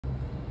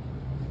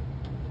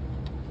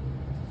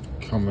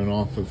Coming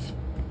off of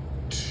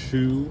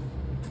 2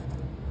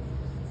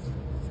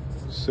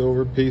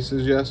 silver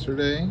pieces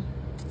yesterday,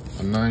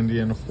 a 90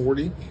 and a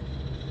 40.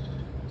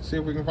 Let's see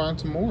if we can find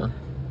some more.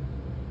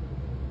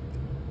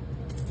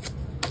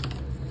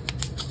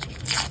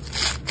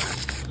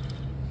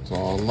 It's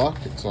all luck,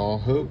 it's all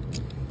hope,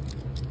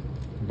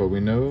 but we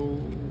know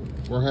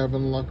we're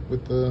having luck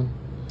with the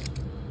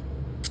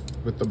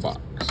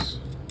box.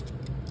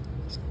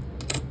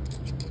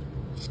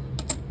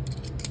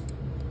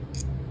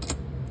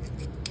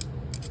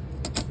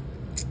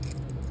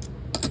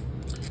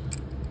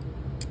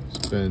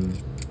 Been,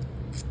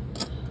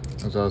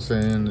 as I was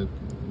saying, it's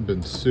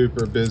been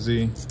super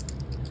busy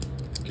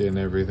getting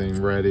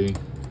everything ready.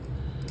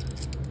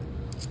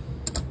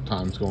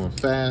 Time's going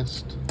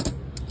fast.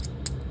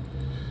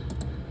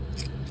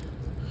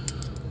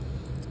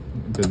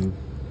 Been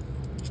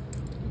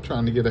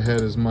trying to get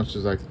ahead as much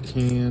as I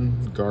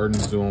can.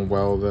 Garden's doing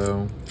well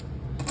though.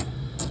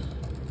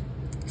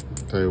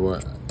 Tell you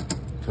what,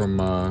 from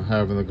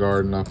having the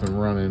garden up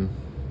and running,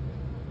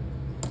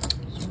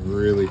 it's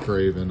really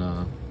craving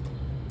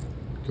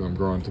I'm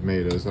growing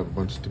tomatoes. I have a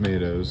bunch of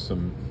tomatoes,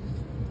 some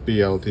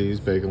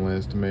BLTs, bacon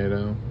lettuce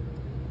tomato,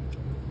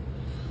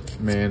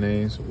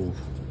 mayonnaise. Oof.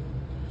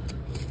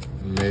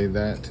 Made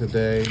that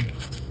today,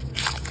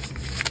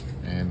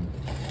 and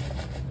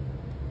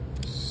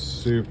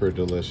super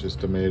delicious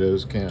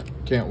tomatoes.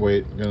 Can't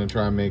wait. I'm gonna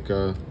try and make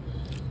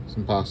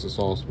some pasta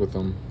sauce with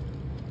them.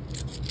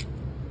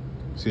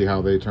 See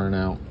how they turn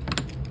out.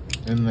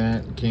 In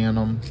that, can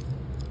them.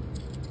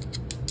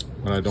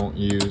 What I don't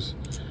use.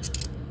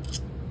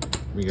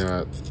 We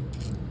got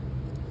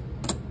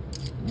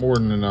more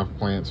than enough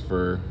plants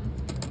for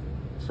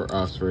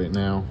us right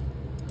now,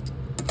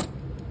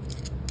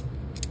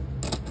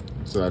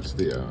 so that's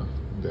the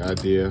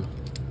idea.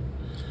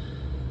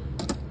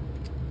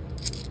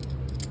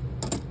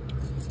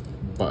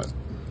 But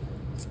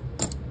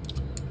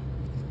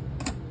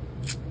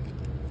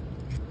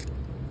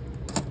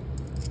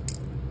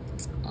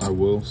I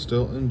will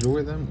still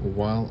enjoy them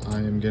while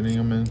I am getting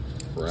them in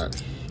fresh.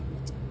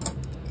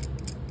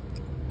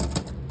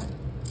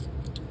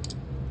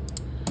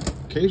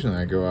 Occasionally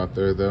I go out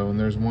there though and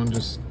there's one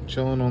just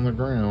chilling on the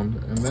ground,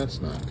 and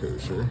that's not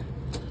kosher.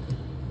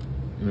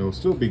 And it will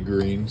still be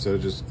green, so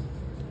just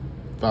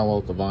foul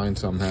out the vine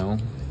somehow.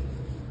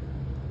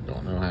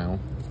 Don't know how.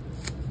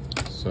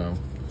 So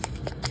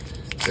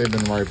they've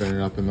been ripening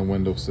up in the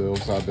windowsill,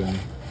 so I've been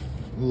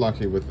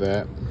lucky with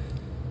that.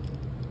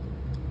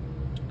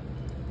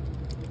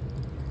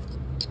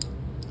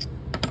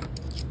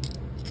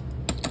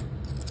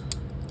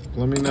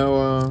 Let me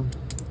know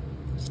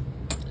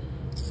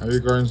how your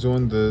garden's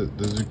doing. The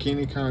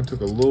zucchini kind of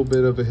took a little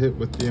bit of a hit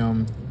with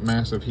the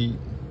massive heat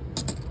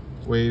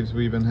waves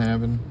we've been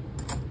having,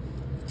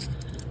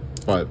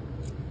 but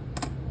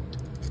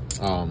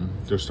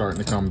they're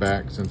starting to come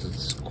back since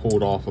it's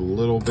cooled off a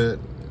little bit,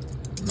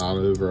 not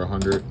over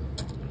 100,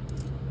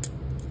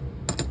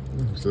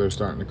 so they're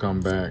starting to come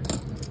back.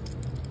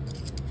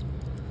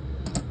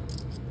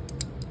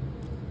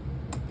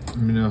 Let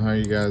me know how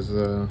you guys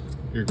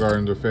your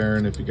gardens are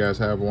faring, if you guys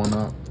have one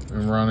up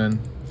and running.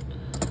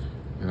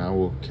 And I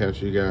will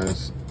catch you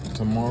guys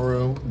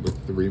tomorrow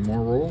with 3 more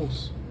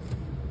rolls.